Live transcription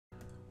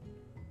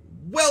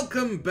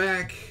Welcome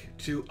back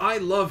to I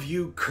Love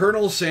You,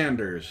 Colonel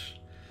Sanders.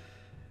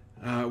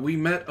 We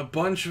met a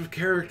bunch of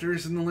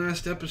characters in the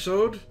last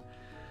episode.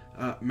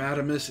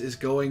 Madamus is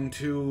going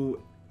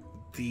to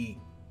the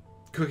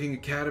Cooking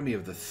Academy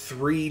of the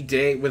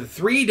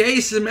 3-day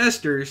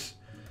semesters.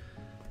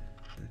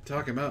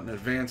 Talking about an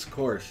advanced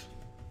course.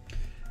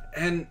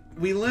 And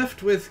we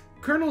left with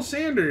Colonel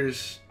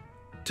Sanders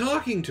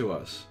talking to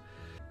us.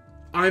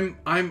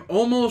 I'm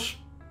almost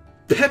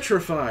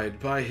petrified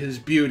by his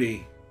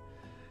beauty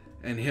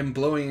and him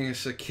blowing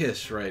us a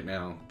kiss right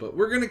now. But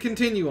we're going to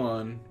continue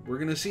on. We're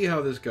going to see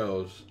how this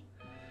goes.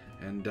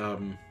 And,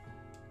 you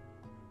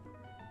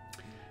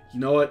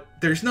know what?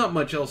 There's not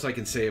much else I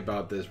can say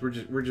about this.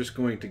 We're just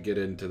going to get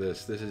into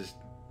this. This is...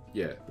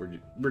 yeah,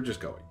 we're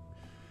just going.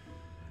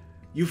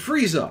 You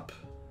freeze up.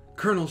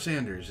 Colonel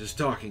Sanders is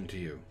talking to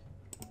you.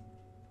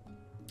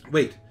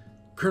 Wait,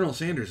 Colonel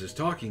Sanders is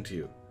talking to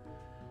you.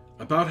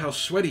 About how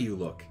sweaty you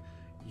look.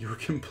 You're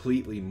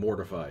completely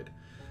mortified.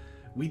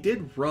 We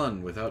did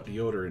run without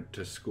deodorant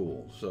to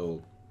school,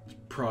 so it's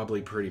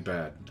probably pretty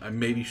bad. I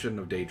maybe shouldn't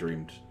have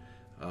daydreamed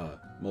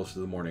most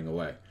of the morning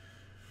away.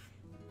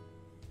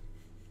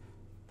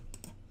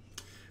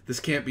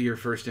 This can't be your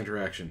first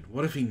interaction.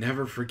 What if he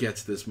never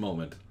forgets this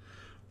moment?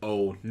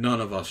 Oh,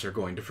 none of us are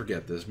going to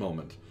forget this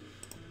moment.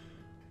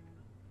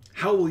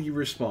 How will you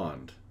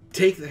respond?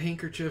 Take the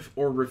handkerchief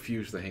or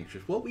refuse the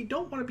handkerchief? Well, we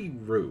don't want to be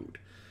rude.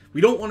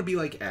 We don't want to be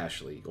like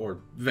Ashley or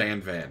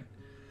Van.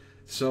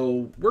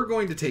 So, we're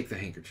going to take the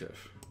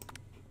handkerchief.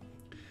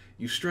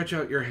 You stretch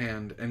out your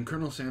hand, and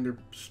Colonel Sanders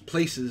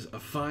places a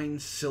fine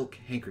silk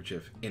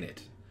handkerchief in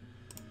it.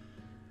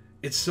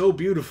 It's so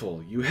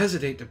beautiful, you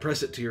hesitate to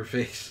press it to your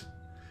face.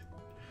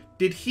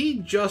 Did he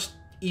just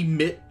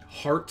emit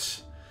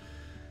hearts?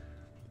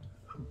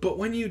 But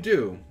when you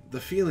do,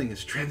 the feeling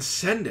is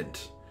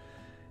transcendent.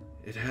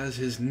 It has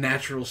his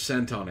natural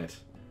scent on it.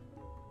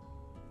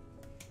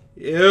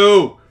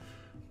 Ew!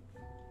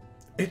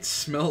 It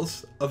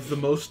smells of the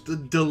most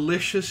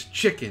delicious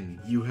chicken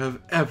you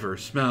have ever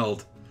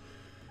smelled.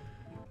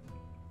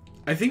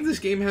 I think this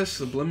game has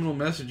subliminal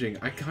messaging.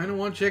 I kind of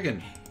want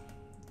chicken.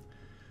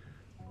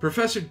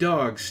 Professor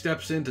Dog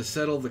steps in to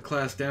settle the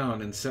class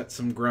down and set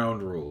some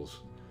ground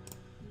rules.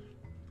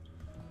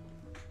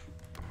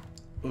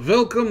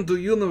 Welcome to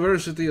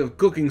University of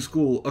Cooking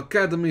School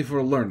Academy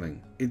for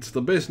Learning. It's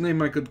the best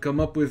name I could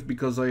come up with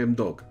because I am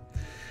Dog.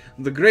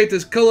 The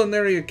greatest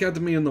culinary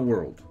academy in the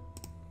world.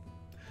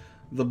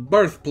 The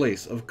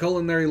birthplace of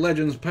culinary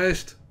legends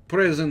past,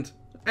 present,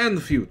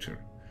 and future.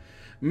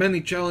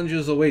 Many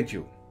challenges await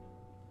you.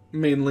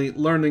 Mainly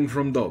learning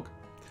from Dog.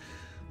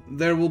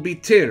 There will be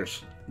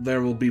tears.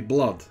 There will be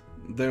blood.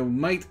 There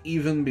might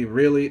even be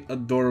really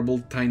adorable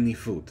tiny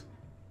food.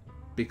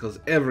 Because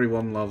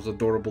everyone loves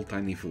adorable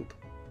tiny food.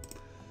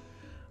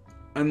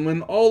 And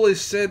when all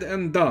is said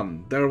and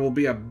done, there will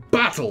be a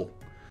battle.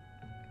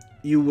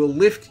 You will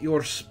lift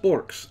your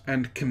sporks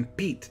and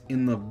compete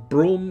in the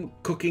broom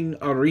cooking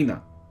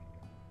arena.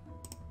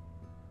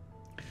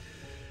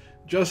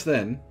 Just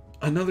then,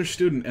 another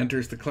student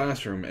enters the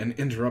classroom and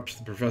interrupts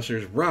the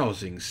professor's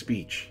rousing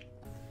speech.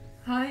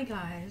 Hi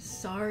guys,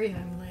 sorry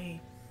I'm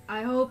late.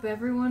 I hope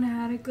everyone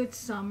had a good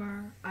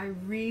summer. I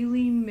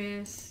really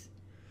miss...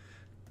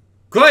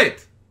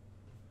 Quiet!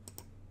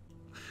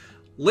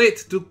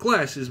 Late to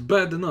class is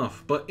bad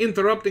enough, but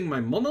interrupting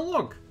my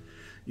monologue?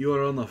 You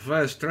are on a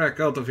fast track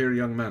out of here,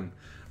 young man.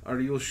 Are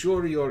you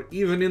sure you're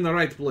even in the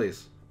right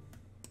place?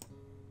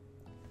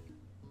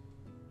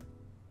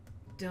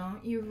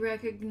 Don't you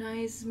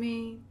recognize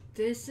me?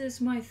 This is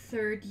my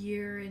 3rd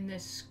year in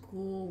this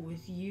school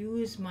with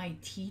you as my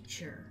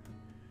teacher.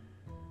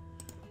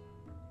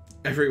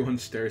 Everyone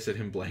stares at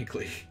him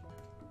blankly.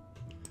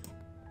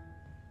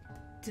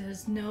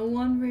 Does no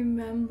one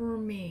remember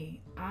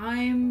me?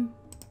 I'm...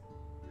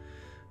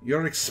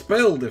 You're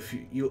expelled if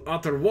you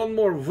utter one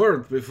more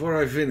word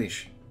before I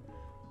finish.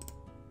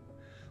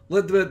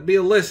 Let that be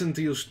a lesson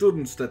to you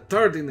students that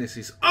tardiness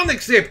is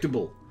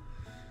unacceptable.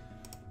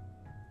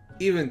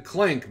 Even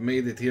Clank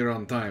made it here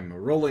on time,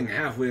 rolling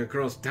halfway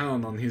across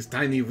town on his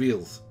tiny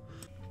wheels.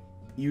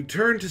 You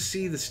turn to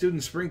see the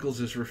student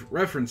Sprinkles is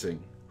referencing,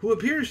 who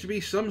appears to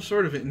be some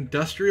sort of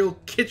industrial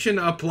kitchen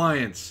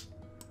appliance.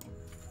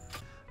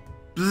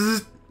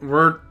 Bzzzt,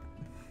 word.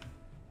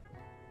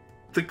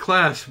 The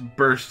class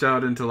burst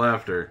out into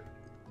laughter.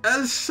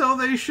 As so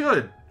they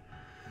should.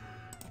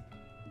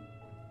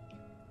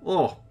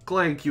 Oh,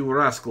 Clank, you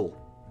rascal.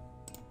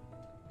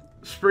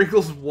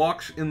 Sprinkles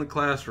walks in the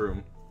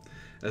classroom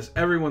as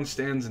everyone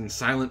stands in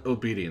silent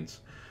obedience.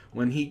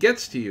 When he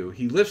gets to you,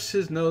 he lifts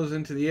his nose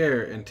into the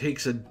air and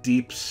takes a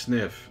deep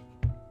sniff.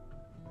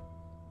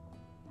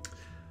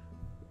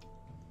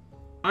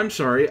 I'm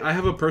sorry, I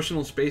have a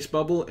personal space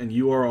bubble and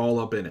you are all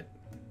up in it.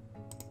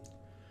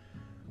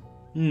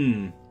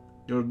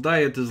 Your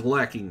diet is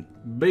lacking.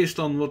 Based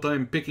on what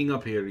I'm picking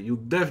up here, you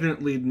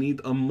definitely need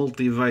a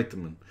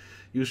multivitamin.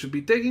 You should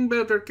be taking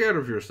better care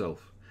of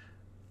yourself.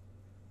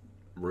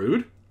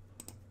 Rude?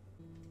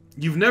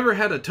 You've never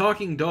had a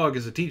talking dog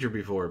as a teacher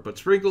before, but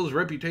Sprinkle's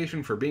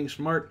reputation for being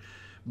smart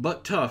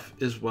but tough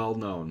is well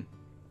known.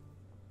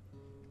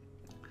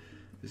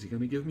 Is he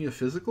going to give me a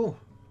physical?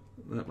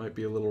 That might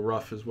be a little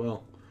rough as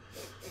well.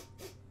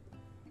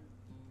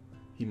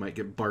 He might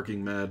get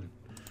barking mad.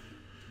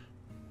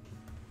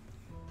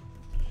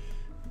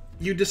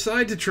 You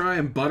decide to try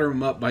and butter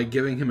him up by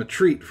giving him a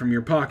treat from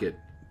your pocket.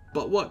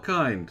 But what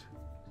kind?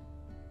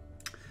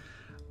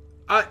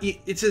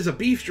 It says a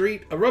beef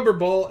treat, a rubber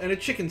ball, and a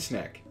chicken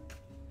snack.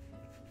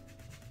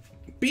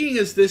 Being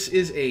as this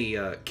is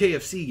a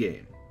KFC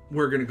game,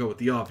 we're going to go with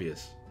the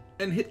obvious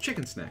and hit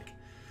chicken snack.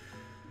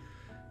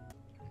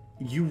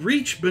 You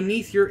reach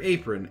beneath your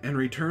apron and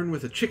return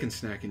with a chicken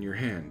snack in your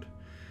hand.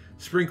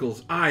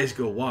 Sprinkle's eyes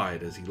go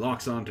wide as he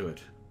locks onto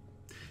it.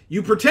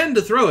 You pretend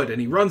to throw it and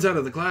he runs out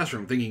of the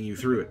classroom thinking you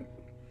threw it.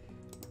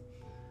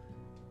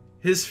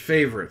 His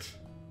favorite.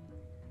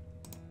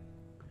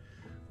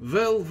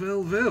 Well,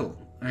 well, well.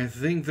 I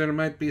think there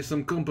might be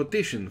some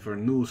competition for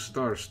new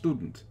star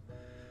student.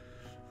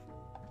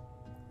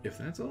 If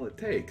that's all it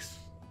takes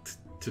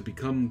to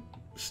become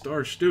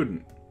star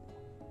student,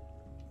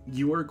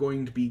 you are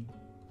going to be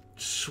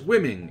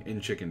swimming in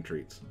chicken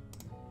treats.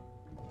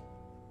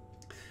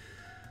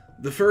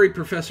 The furry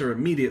professor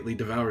immediately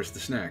devours the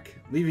snack,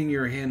 leaving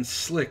your hands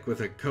slick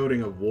with a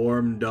coating of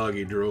warm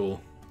doggy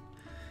drool.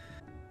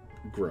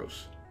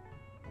 Gross.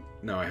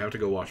 Now I have to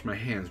go wash my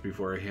hands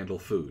before I handle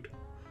food.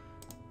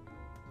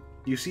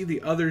 You see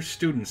the other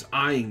students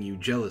eyeing you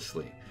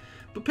jealously,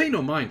 but pay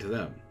no mind to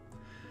them.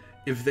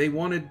 If they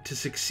wanted to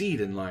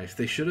succeed in life,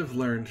 they should have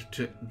learned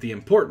the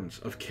importance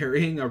of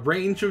carrying a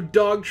range of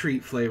dog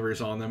treat flavors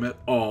on them at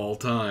all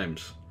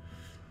times.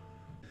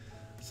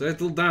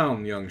 Settle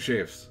down, young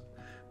chefs.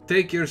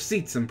 Take your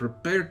seats and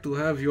prepare to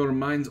have your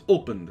minds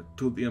opened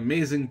to the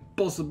amazing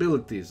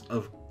possibilities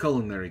of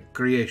culinary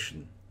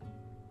creation.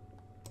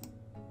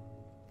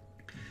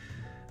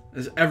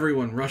 As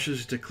everyone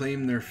rushes to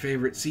claim their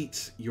favorite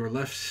seats, you're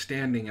left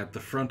standing at the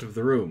front of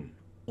the room.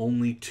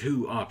 Only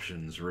 2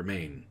 options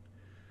remain.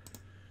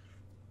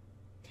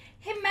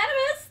 Hey,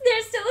 Madamus,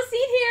 there's still a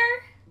seat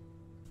here.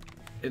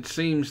 It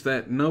seems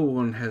that no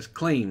one has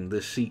claimed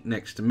this seat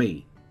next to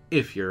me,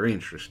 if you're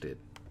interested.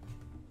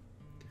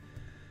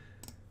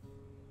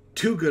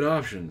 2 good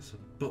options,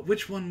 but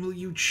which one will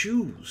you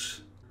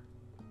choose?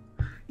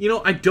 You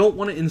know, I don't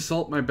want to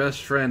insult my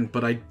best friend,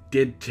 but I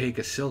did take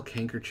a silk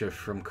handkerchief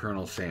from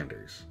Colonel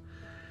Sanders.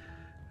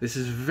 This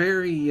is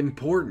very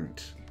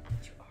important.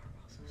 You are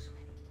also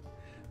sweaty.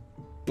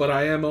 But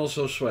I am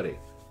also sweaty.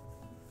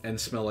 And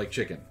smell like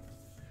chicken.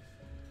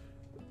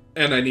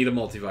 And I need a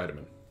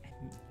multivitamin.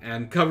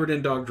 And covered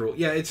in dog drool.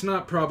 Yeah, it's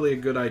not probably a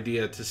good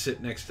idea to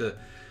sit next to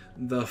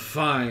the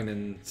fine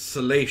and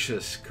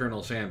salacious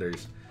Colonel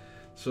Sanders.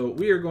 So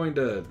we're going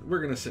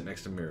to sit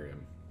next to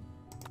Miriam.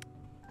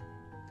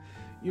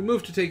 You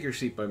move to take your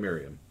seat by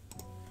Miriam.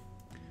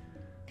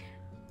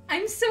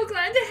 I'm so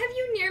glad to have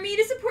you near me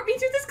to support me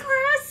through this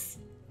class.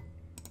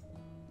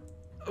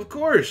 Of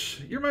course,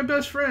 you're my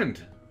best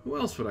friend. Who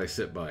else would I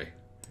sit by?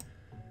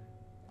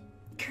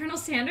 Colonel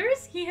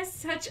Sanders? He has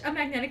such a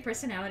magnetic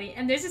personality,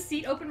 and there's a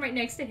seat open right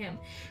next to him.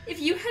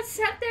 If you had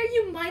sat there,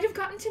 you might have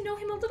gotten to know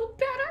him a little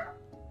better.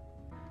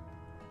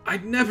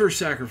 I'd never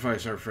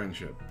sacrifice our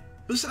friendship.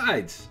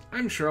 Besides,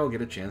 I'm sure I'll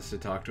get a chance to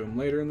talk to him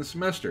later in the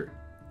semester.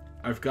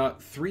 I've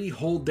got 3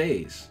 whole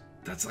days.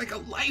 That's like a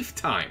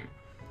lifetime.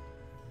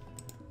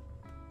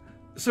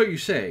 So you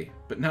say,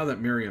 but now that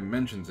Miriam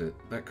mentions it,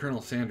 that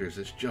Colonel Sanders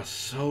is just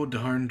so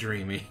darn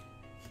dreamy.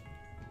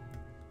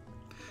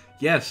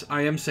 Yes,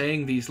 I am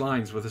saying these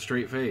lines with a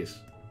straight face.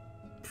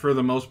 For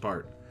the most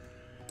part.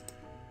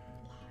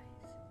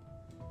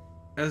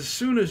 As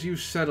soon as you've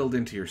settled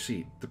into your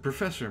seat, the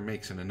professor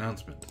makes an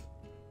announcement.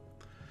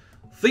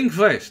 Think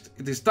fast.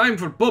 It is time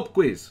for pop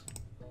quiz.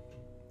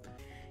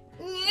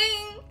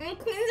 A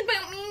quiz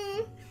about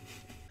me.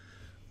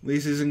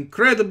 This is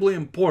incredibly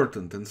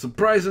important and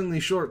surprisingly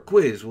short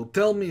quiz will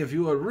tell me if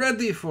you are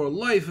ready for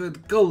life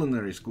at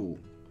culinary school.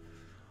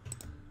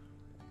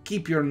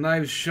 Keep your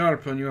knives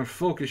sharp and your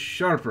focus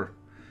sharper.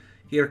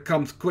 Here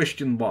comes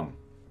question 1.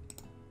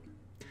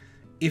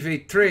 If a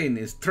train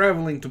is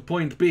traveling to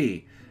point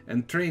B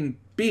and train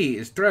B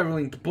is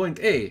traveling to point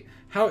A,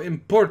 how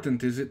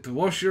important is it to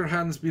wash your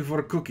hands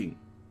before cooking?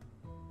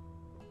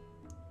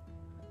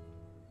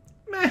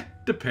 Meh,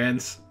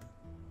 depends.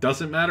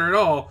 Doesn't matter at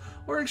all,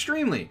 or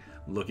extremely.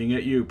 Looking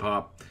at you,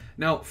 Pop.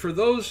 Now, for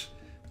those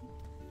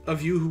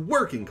of you who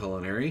work in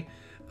culinary,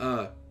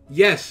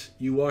 yes,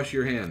 you wash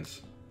your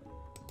hands.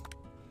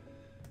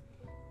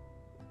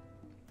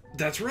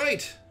 That's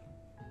right.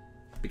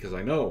 Because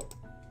I know.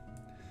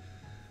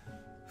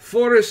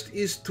 Forest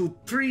is to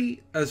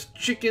tree as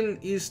chicken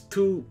is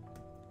to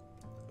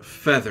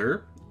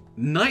feather,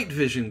 night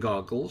vision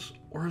goggles,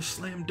 or a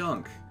slam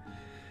dunk.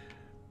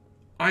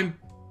 I'm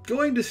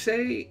going to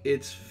say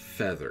it's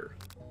feather.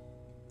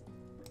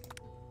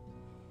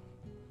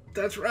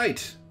 That's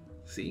right.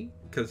 See?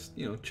 Because,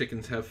 you know,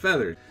 chickens have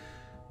feathers.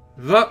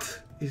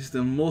 What is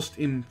the most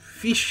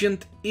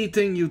efficient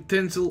eating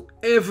utensil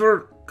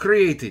ever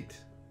created?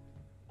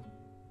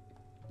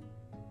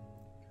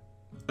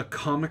 a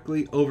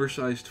comically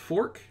oversized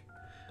fork,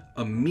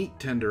 a meat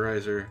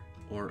tenderizer,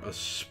 or a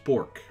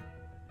spork.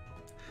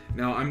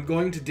 Now, I'm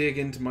going to dig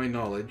into my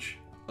knowledge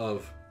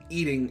of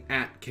eating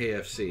at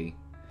KFC,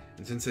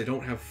 and since they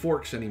don't have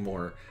forks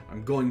anymore,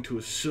 I'm going to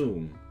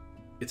assume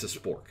it's a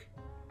spork.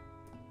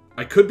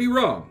 I could be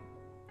wrong.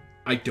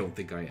 I don't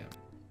think I am.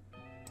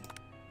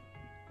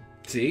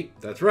 See?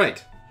 That's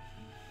right.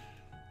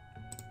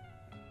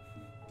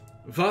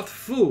 What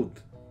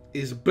food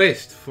is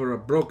best for a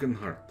broken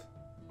heart?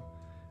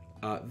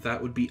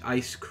 That would be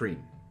ice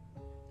cream.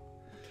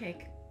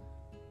 Cake.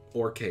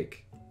 Or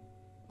cake.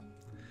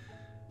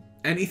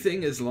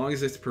 Anything as long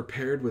as it's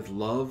prepared with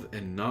love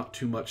and not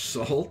too much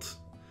salt.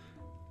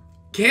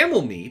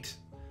 Camel meat.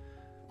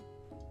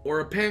 Or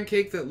a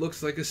pancake that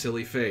looks like a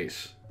silly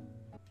face.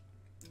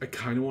 I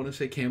kind of want to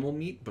say camel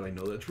meat, but I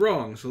know that's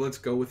wrong, so let's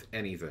go with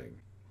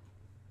anything.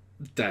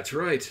 That's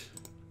right.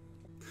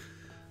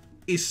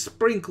 Is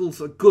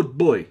Sprinkles a good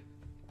boy?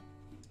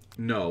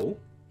 No.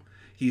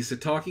 He's a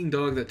talking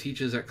dog that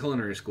teaches at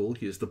culinary school.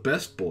 He is the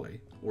best boy.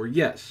 Or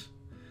yes.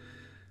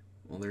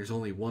 Well, there's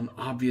only one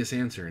obvious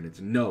answer, and it's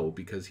no,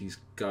 because he's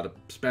got a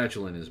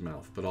spatula in his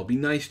mouth. But I'll be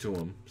nice to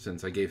him,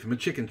 since I gave him a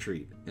chicken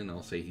treat, and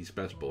I'll say he's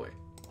best boy.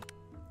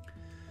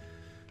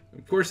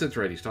 Of course that's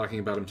right, he's talking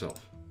about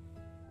himself.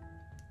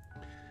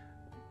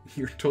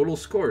 Your total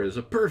score is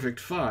a perfect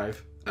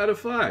 5 out of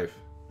 5.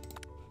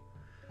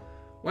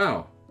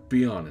 Wow,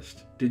 be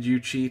honest. Did you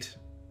cheat?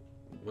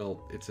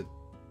 Well, it's a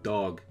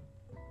dog.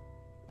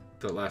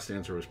 That last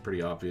answer was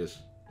pretty obvious.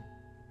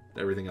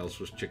 Everything else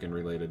was chicken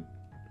related.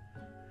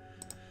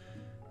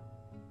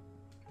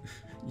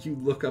 You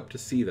look up to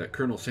see that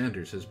Colonel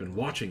Sanders has been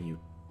watching you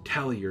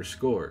tally your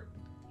score.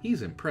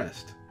 He's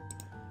impressed.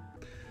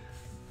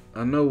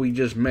 I know we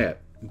just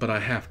met, but I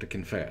have to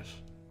confess.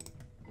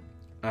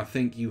 I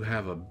think you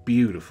have a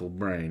beautiful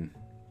brain.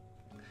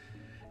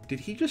 Did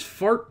he just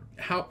fart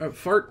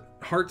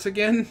hearts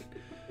again?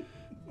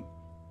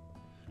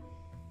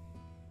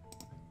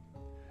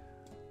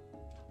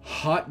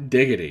 Hot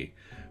diggity.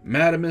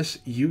 Madamus,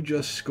 you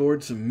just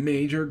scored some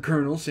major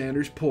Colonel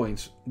Sanders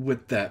points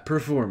with that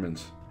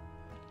performance.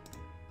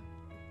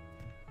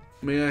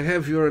 May I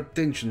have your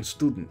attention,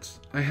 students?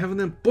 I have an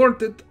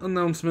important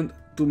announcement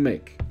to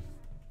make.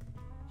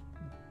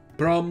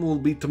 Prom will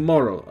be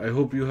tomorrow. I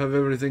hope you have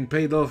everything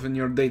paid off and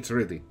your dates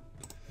ready.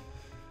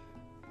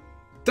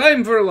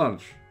 Time for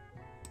lunch!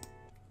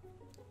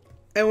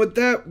 And with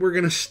that, we're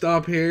gonna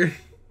stop here.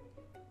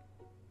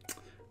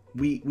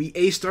 We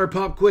aced our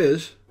pop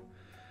quiz,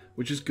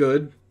 which is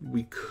good.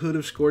 We could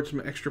have scored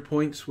some extra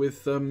points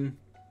with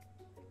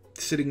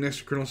sitting next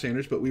to Colonel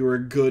Sanders, but we were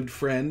a good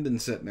friend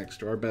and sat next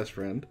to our best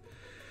friend.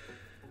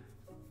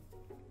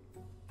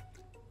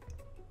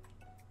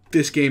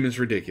 This game is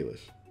ridiculous.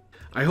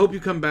 I hope you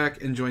come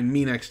back and join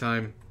me next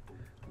time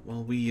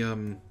while we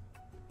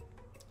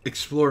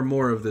explore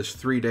more of this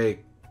 3-day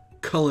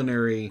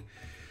culinary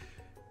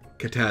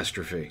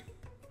catastrophe.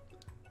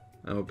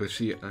 I hope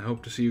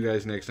to see you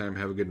guys next time.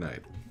 Have a good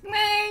night.